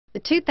The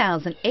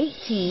 2018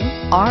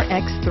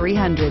 RX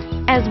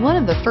 300. As one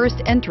of the first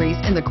entries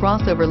in the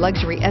crossover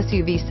luxury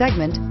SUV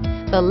segment,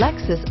 the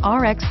Lexus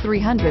RX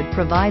 300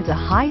 provides a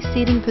high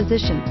seating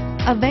position,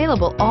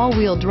 available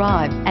all-wheel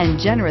drive,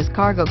 and generous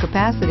cargo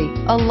capacity,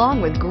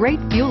 along with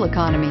great fuel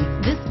economy.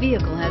 This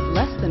vehicle has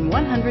less than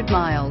 100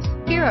 miles.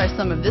 Here are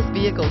some of this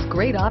vehicle's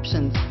great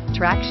options: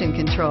 traction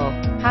control,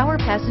 power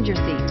passenger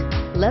seat,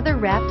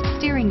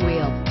 leather-wrapped steering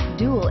wheel,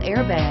 dual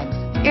airbags,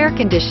 air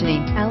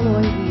conditioning,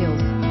 alloy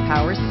wheels,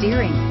 power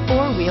steering,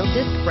 four-wheel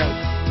disc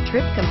brakes,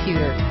 trip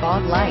computer,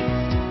 fog lights.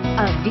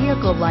 A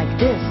vehicle like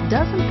this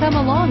doesn't come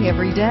along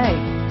every day.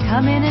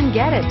 Come in and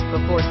get it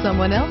before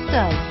someone else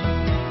does.